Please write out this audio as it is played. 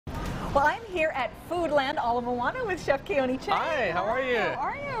Well, I'm here at Foodland, Ala Moana, with Chef Keone Chang. Hi, how are you? How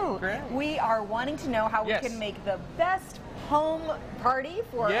are you? Great. We are wanting to know how we can make the best home party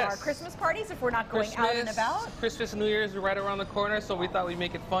for our Christmas parties if we're not going out and about. Christmas, New Year's are right around the corner, so we thought we'd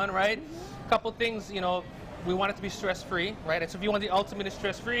make it fun, right? Couple things, you know, we want it to be stress-free, right? And so if you want the ultimate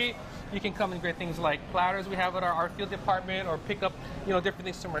stress-free, you can come and get things like platters we have at our field department, or pick up, you know, different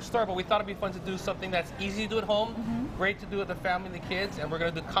things from our store. But we thought it'd be fun to do something that's easy to do at home, great to do with the family and the kids, and we're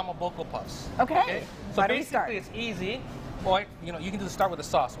going to do kamaboko puffs. Okay. So Why don't we start? basically, it's easy. Well, you know, you can start with the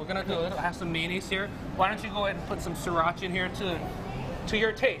sauce. We're going to do it. I have some mayonnaise here. Why don't you go ahead and put some sriracha in here to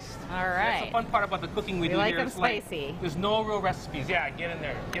your taste. All right. That's the fun part about the cooking we do like here. them spicy. Like, there's no real recipes. Yeah, get in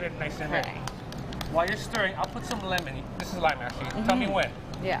there. Get it nice and ready. While you're stirring, I'll put some lemon. This is lime, actually. Tell me when.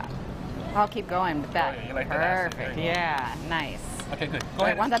 Yeah. I'll keep going with that. Oh, yeah, you like Perfect. That Yeah, nice. Okay, good. Go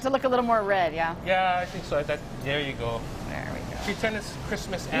ahead. I want that to look a little more red, yeah? Yeah, I think so. There you go. There we go. Pretend it's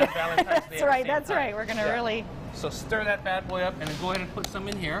Christmas and Valentine's Day. That's right, that's right. We're going to really... So stir that bad boy up and then go ahead and put some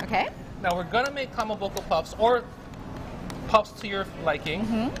in here. Okay. Now we're going to make kamaboko puffs, or puffs to your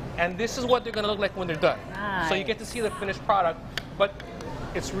liking. And this is what they're going to look like when they're done. Nice. So you get to see the finished product, but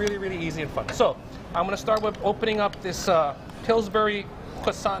it's really, really easy and fun. So I'm going to start with opening up this Pillsbury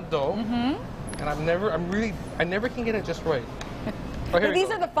croissant dough. And I never can get it just right. Oh, Well, these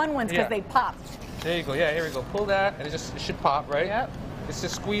are the fun ones because they pop. There you go. Yeah, here we go. Pull that, and it should pop, right? Yep. Just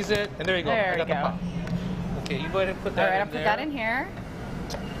squeeze it, and there you go. There I got we the go. pop. Okay, you go ahead and put that All right, in I'll put there. that in here.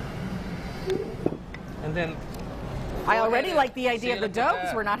 And then I already like the idea of the dough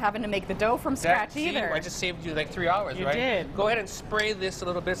because we're not having to make the dough from scratch either. I just saved you like 3 hours, You right? did. Go ahead and spray this a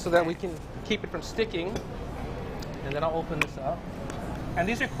little bit so that we can keep it from sticking. And then I'll open this up. And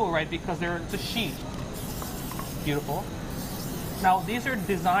these are cool, right? Because it's a sheet. Beautiful. Now, these are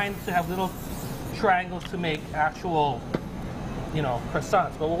designed to have little triangles to make actual, you know,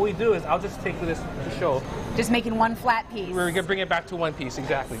 croissants. But what we do is, I'll just take this to show. Just making one flat piece. We're going to bring it back to one piece,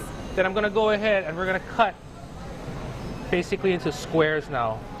 exactly. Then I'm going to go ahead and we're going to cut basically into squares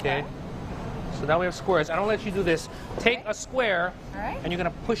now, okay? So now we have squares. I don't let you do this. Take a square, and you're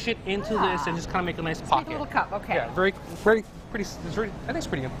going to push it into this and just kind of make a nice pocket. Make a little cup, okay. Yeah, very pretty. I think it's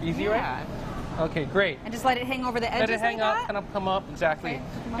pretty easy, right? Okay, great. And just let it hang over the edges. Let it hang up, kind of come up, exactly.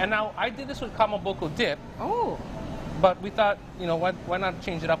 Okay, and now I did this with kamaboko dip. Oh. But we thought, you know, why not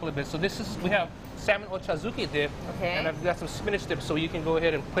change it up a little bit? So we have salmon ochazuke dip, and I've got some spinach dip, so you can go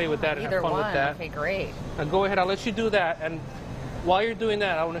ahead and play with that and have fun with that. Okay, great. Now go ahead, I'll let you do that, and while you're doing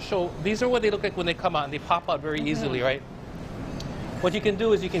that, I want to show, these are what they look like when they come out, and they pop out very easily, right? What you can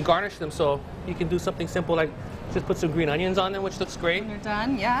do is you can garnish them, so you can do something simple like just put some green onions on them, which looks great. When you're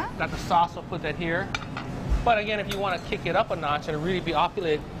done, yeah. Got the sauce, I'll put that here. But again, if you want to kick it up a notch and really be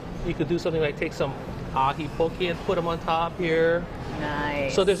opulent, you could do something like take some ahi poke and put them on top here.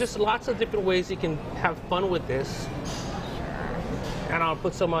 Nice. So there's just lots of different ways you can have fun with this. And I'll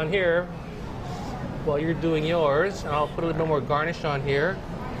put some on here while you're doing yours, and I'll put a little bit more garnish on here.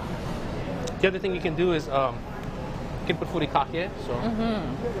 The other thing you can do is you can put furikake,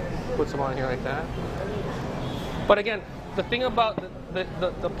 so put some on here like that. But again, the thing about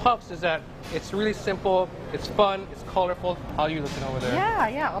the puffs is that it's really simple, it's fun, it's colorful. How are you looking over there?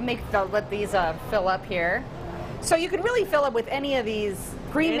 Yeah, I'll let these fill up here. So you can really fill up with any of these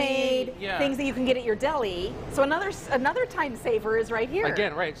pre-made things that you can get at your deli. So another time saver is right here.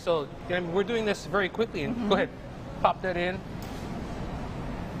 Again, right, so we're doing this very quickly. Go ahead, pop that in.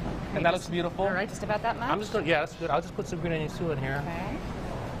 And that looks beautiful. All right, just about that much? I'm just going to, yeah, that's good. I'll just put some green onions too in here. Okay.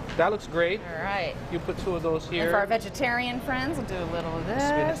 That looks great. All right. You put 2 of those here. And for our vegetarian friends, we'll do a little of this.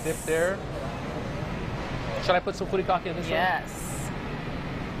 Spinach dip there. Should I put some furikake in this one? Yes.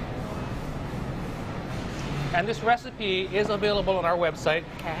 And this recipe is available on our website.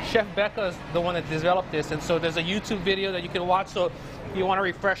 Okay. Chef Becca is the one that developed this, and so there's a YouTube video that you can watch. So if you want a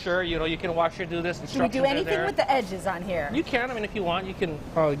refresher, you know, you can watch her do this. Can we do anything with the edges on here? You can. I mean, if you want, you can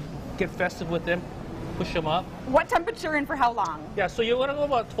get festive with them. Push them up. What temperature and for how long? Yeah, so you want to go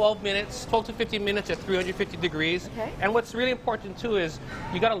about 12 to 15 minutes at 350 degrees. Okay. And what's really important too is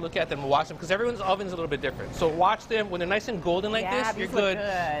you got to look at them and watch them, because everyone's oven is a little bit different. So watch them when they're nice and golden like this. You're good.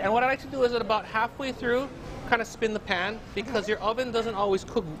 And what I like to do is at about halfway through, kind of spin the pan, because your oven doesn't always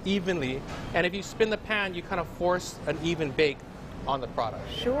cook evenly. And if you spin the pan, you kind of force an even bake on the product.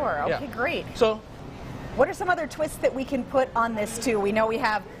 Sure. Okay, great. So, what are some other twists that we can put on this too? We know we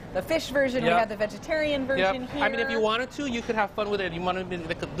have the fish version, we have the vegetarian version here. I mean, if you wanted to, you could have fun with it. If you wanted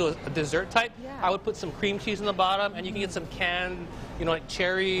to do a dessert type, I would put some cream cheese in the bottom, and you can get some canned, you know, like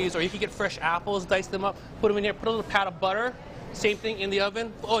cherries, or you can get fresh apples, dice them up, put them in here, put a little pat of butter. Same thing in the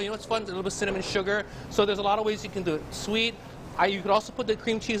oven. Oh, you know what's fun? A little bit of cinnamon sugar. So there's a lot of ways you can do it. Sweet. You could also put the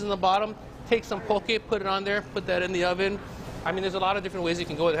cream cheese in the bottom, take some poke, put it on there, put that in the oven. I mean, there's a lot of different ways you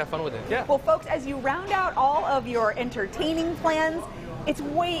can go and have fun with it. Yeah. Well, folks, as you round out all of your entertaining plans, it's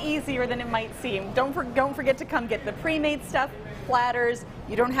way easier than it might seem. Don't forget to come get the pre-made stuff, platters.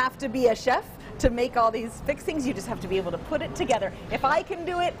 You don't have to be a chef to make all these fixings. You just have to be able to put it together. If I can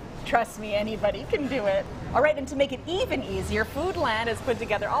do it, trust me, anybody can do it. All right, and to make it even easier, Foodland has put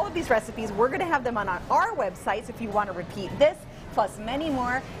together all of these recipes. We're going to have them on our website, so if you want to repeat this, plus many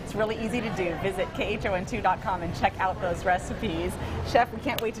more, it's really easy to do. Visit khon2.com and check out those recipes. Chef, we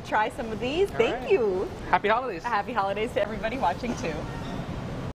can't wait to try some of these. Thank you. Happy holidays. Happy holidays to everybody watching, too.